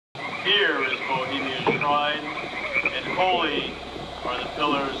Here is Bohemia's shrine, and holy are the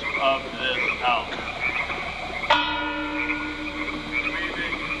pillars of this house.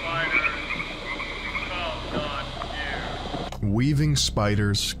 Weaving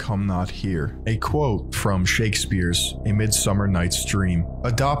spiders come not here. A quote from Shakespeare's A Midsummer Night's Dream,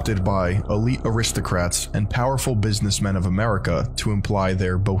 adopted by elite aristocrats and powerful businessmen of America to imply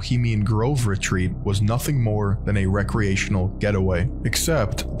their Bohemian Grove retreat was nothing more than a recreational getaway.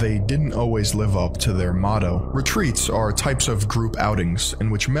 Except they didn't always live up to their motto. Retreats are types of group outings in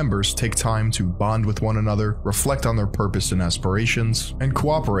which members take time to bond with one another, reflect on their purpose and aspirations, and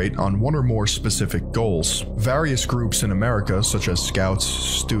cooperate on one or more specific goals. Various groups in America, such as scouts,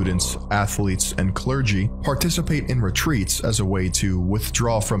 students, athletes, and clergy, participate in retreats as a way to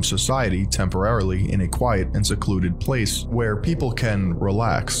withdraw from society temporarily in a quiet and secluded place where people can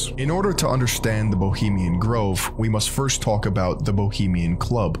relax. In order to understand the Bohemian Grove, we must first talk about the Bohemian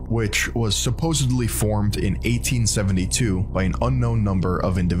Club, which was supposedly formed in 1872 by an unknown number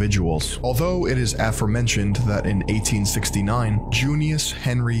of individuals. Although it is aforementioned that in 1869, Junius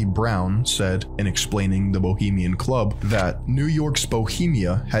Henry Brown said, in explaining the Bohemian Club, that New York's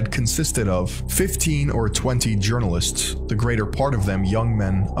Bohemia had consisted of 15 or 20 journalists, the greater part of them young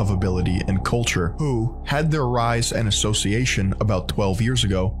men of ability and culture, who had their rise and association about 12 years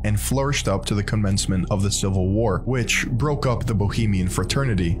ago and flourished up to the commencement of the Civil War, which broke up the Bohemian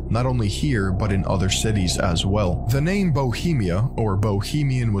fraternity, not only here but in other cities as well. The name Bohemia, or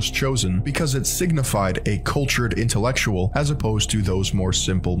Bohemian, was chosen because it signified a cultured intellectual as opposed to those more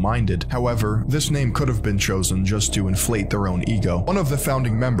simple-minded. However, this name could have been chosen just to inflate their own ego. One of the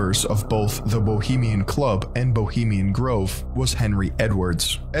founding members of both the Bohemian Club and Bohemian Grove was Henry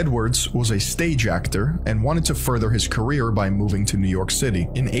Edwards. Edwards was a stage actor and wanted to further his career by moving to New York City.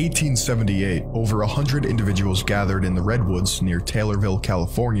 In 1878, over 100 individuals gathered in the Redwoods near Taylorville,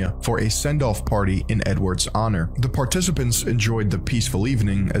 California, for a send-off party in Edwards' honor. The participants enjoyed the peaceful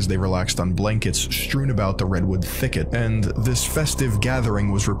evening as they relaxed on blankets strewn about the redwood thicket, and this festive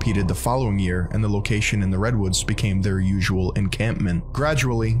gathering was repeated the following year, and the location in the Redwoods became their usual encampment.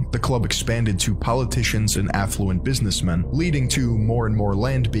 Gradually, the club expanded to politicians and affluent businessmen, leading to more and more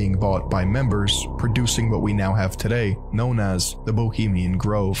land being bought by members, producing what we now have today, known as the Bohemian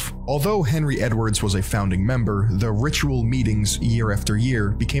Grove. Although Henry Edwards was a founding member, the ritual meetings year after year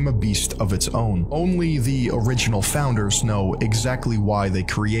became a beast of its own. Only the original founders know exactly why they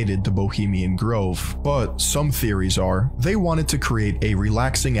created the Bohemian Grove, but some theories are they wanted to create a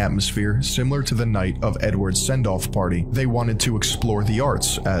relaxing atmosphere similar to the night of Edwards' send-off party. They wanted to explore the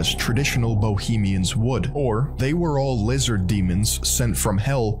arts as traditional Bohemians would, or they were all lizard demons sent from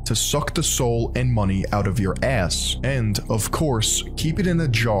hell to suck the soul and money out of your ass, and, of course, keep it in a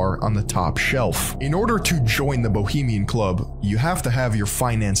jar on the top shelf. In order to join the Bohemian Club, you have to have your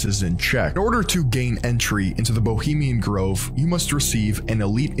finances in check. In order to gain entry into the Bohemian Grove, you must receive an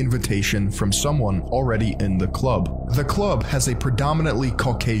elite invitation from someone already in the club. The club has a predominantly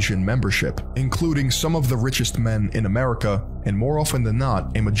Caucasian membership, including some of the richest men in America, and more often than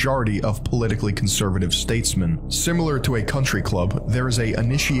not, a majority of politically conservative statesmen. Similar to a country club, there is an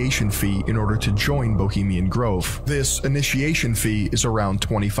initiation fee in order to join Bohemian Grove. This initiation fee is around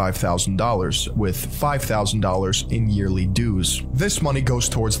 $25,000, with $5,000 in yearly dues. This money goes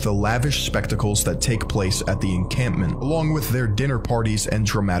towards the lavish spectacles that take place at the encampment, along with their dinner parties and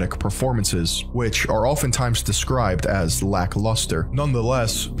dramatic performances, which are oftentimes described as lackluster.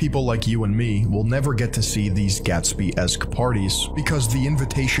 Nonetheless, people like you and me will never get to see these Gatsby-esque parties because the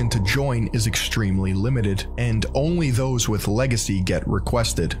invitation to join is extremely limited, and only those with legacy get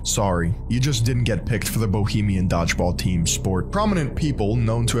requested. Sorry, you just didn't get picked for the Bohemian dodgeball team sport. Prominent people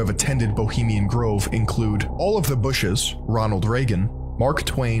known to have attended Bohemian Grove include all of the Bushes, Ronald Reagan, Mark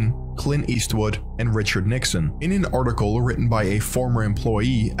Twain, Clint Eastwood, and Richard Nixon. In an article written by a former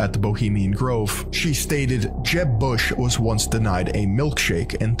employee at the Bohemian Grove, she stated, "Jeb Bush was once denied a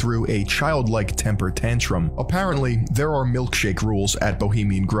milkshake and threw a childlike temper tantrum. Apparently, there are milkshake rules at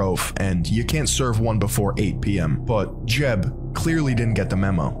Bohemian Grove, and you can't serve one before 8 p.m. But Jeb clearly didn't get the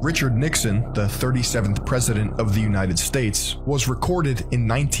memo." Richard Nixon, the 37th President of the United States, was recorded in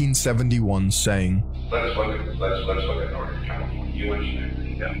 1971 saying, Let's look at Northern California. You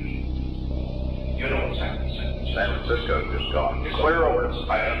understand? Yeah. You know what's happening. San Francisco just gone. It's clear over.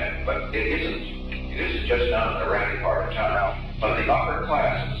 I know, but it isn't. It isn't just down in the ratty part of town now. But the upper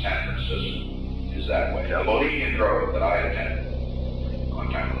class in San Francisco is that way. The Bohemian Grove that I attended a long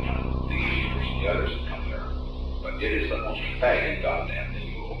time ago, the Easters and the others that come there. But it is the most faggot goddamn thing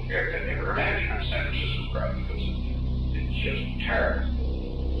you will ever imagine in San Francisco crowd because it's just terrible.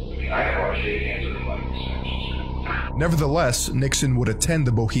 I mean, I never want to shake hands with anybody in San Francisco. Nevertheless, Nixon would attend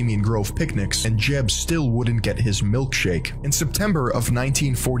the Bohemian Grove picnics, and Jeb still wouldn't get his milkshake. In September of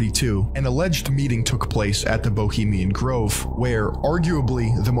 1942, an alleged meeting took place at the Bohemian Grove, where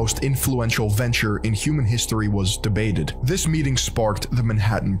arguably the most influential venture in human history was debated. This meeting sparked the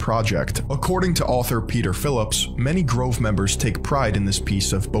Manhattan Project. According to author Peter Phillips, many Grove members take pride in this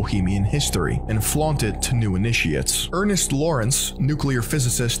piece of Bohemian history and flaunt it to new initiates. Ernest Lawrence, nuclear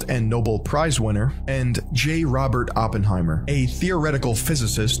physicist and Nobel Prize winner, and J. Robert Oppenheimer, a theoretical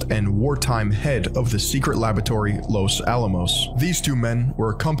physicist and wartime head of the secret laboratory Los Alamos. These two men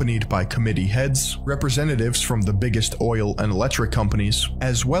were accompanied by committee heads, representatives from the biggest oil and electric companies,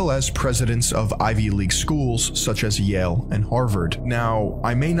 as well as presidents of Ivy League schools such as Yale and Harvard. Now,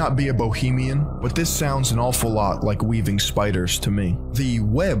 I may not be a bohemian, but this sounds an awful lot like weaving spiders to me. The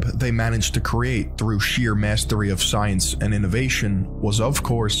web they managed to create through sheer mastery of science and innovation was, of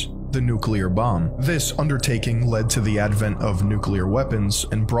course, the nuclear bomb. This undertaking led to the advent of nuclear weapons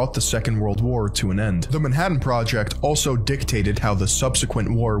and brought the Second World War to an end. The Manhattan Project also dictated how the subsequent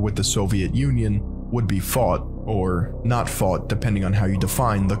war with the Soviet Union would be fought, or not fought depending on how you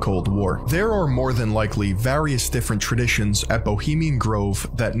define the Cold War. There are more than likely various different traditions at Bohemian Grove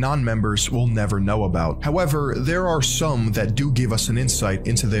that non-members will never know about. However, there are some that do give us an insight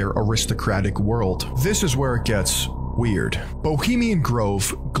into their aristocratic world. This is where it gets weird. Bohemian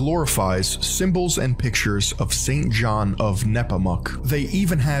Grove glorifies symbols and pictures of St. John of Nepomuk. They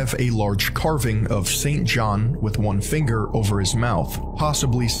even have a large carving of St. John with one finger over his mouth,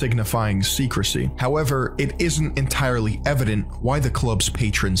 possibly signifying secrecy. However, it isn't entirely evident why the club's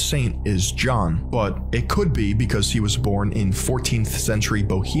patron saint is John, but it could be because he was born in 14th century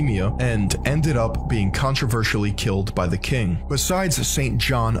Bohemia and ended up being controversially killed by the king. Besides St.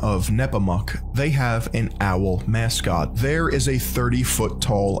 John of Nepomuk, they have an owl mascot. There is a 30-foot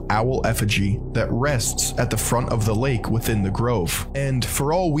tall owl effigy that rests at the front of the lake within the grove, and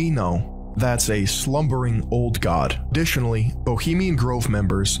for all we know, that's a slumbering old god. Additionally, Bohemian Grove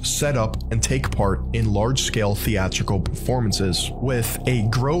members set up and take part in large-scale theatrical performances, with a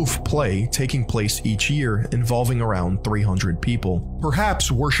Grove play taking place each year involving around 300 people.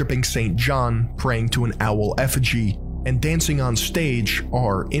 Perhaps worshipping St. John, praying to an owl effigy, and dancing on stage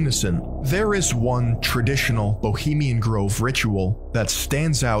are innocent. There is one traditional Bohemian Grove ritual that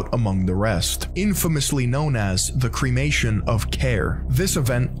stands out among the rest, infamously known as the cremation of care. This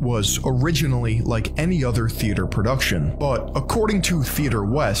event was originally like any other theater production, but according to Theater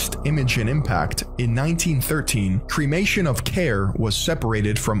West, Image and Impact, in 1913, cremation of care was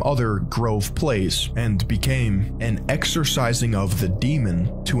separated from other Grove plays and became an exorcising of the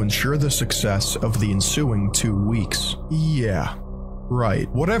demon to ensure the success of the ensuing 2 weeks. Yeah. Right.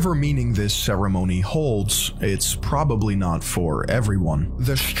 Whatever meaning this ceremony holds, it's probably not for everyone.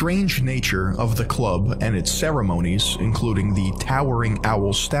 The strange nature of the club and its ceremonies, including the towering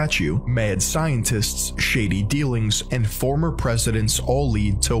owl statue, mad scientists, shady dealings, and former presidents all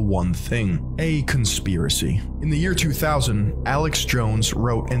lead to one thing: a conspiracy. In the year 2000, Alex Jones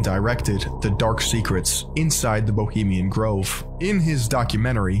wrote and directed The Dark Secrets Inside the Bohemian Grove. In his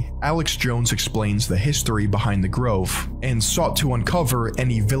documentary, Alex Jones explains the history behind the Grove and sought to uncover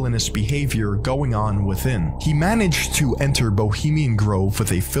any villainous behavior going on within. He managed to enter Bohemian Grove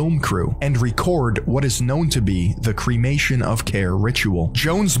with a film crew and record what is known to be the cremation of care ritual.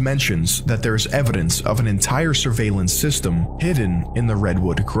 Jones mentions that there's evidence of an entire surveillance system hidden in the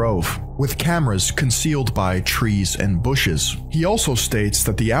Redwood Grove, with cameras concealed by trees and bushes. He also states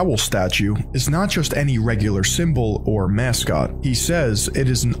that the owl statue is not just any regular symbol or mascot. He says it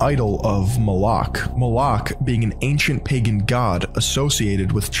is an idol of Moloch. Moloch being an ancient pagan god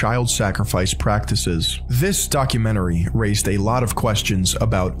associated with child sacrifice practices. This documentary raised a lot of questions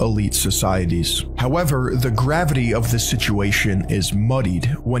about elite societies. However, the gravity of this situation is muddied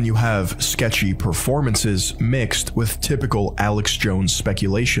when you have sketchy performances mixed with typical Alex Jones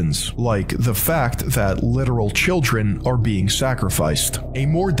speculations, like the fact that literal children are being sacrificed. A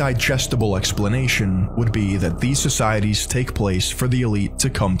more digestible explanation would be that these societies take place for the elite to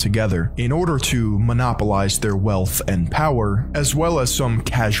come together in order to monopolize their wealth and power, as well as some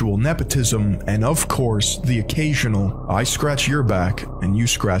casual nepotism and, of course, the occasional "I scratch your back and you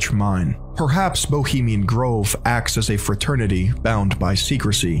scratch mine." Perhaps Bohemian Grove acts as a fraternity bound by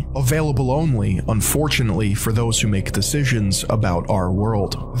secrecy, available only, unfortunately, for those who make decisions about our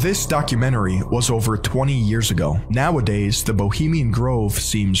world. This documentary was over 20 years ago. Nowadays, the Bohemian Grove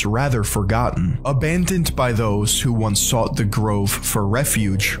seems rather forgotten. Abandoned by those who once sought the Grove for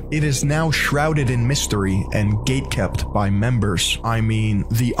refuge, it is now shrouded in mystery and gatekept by members. I mean,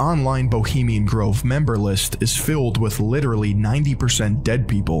 the online Bohemian Grove member list is filled with literally 90% dead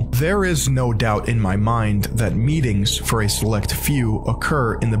people. There is is no doubt in my mind that meetings for a select few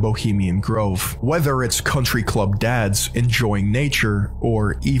occur in the Bohemian Grove. Whether it's country club dads enjoying nature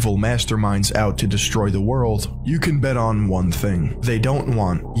or evil masterminds out to destroy the world, you can bet on one thing: they don't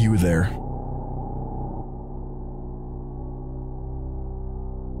want you there.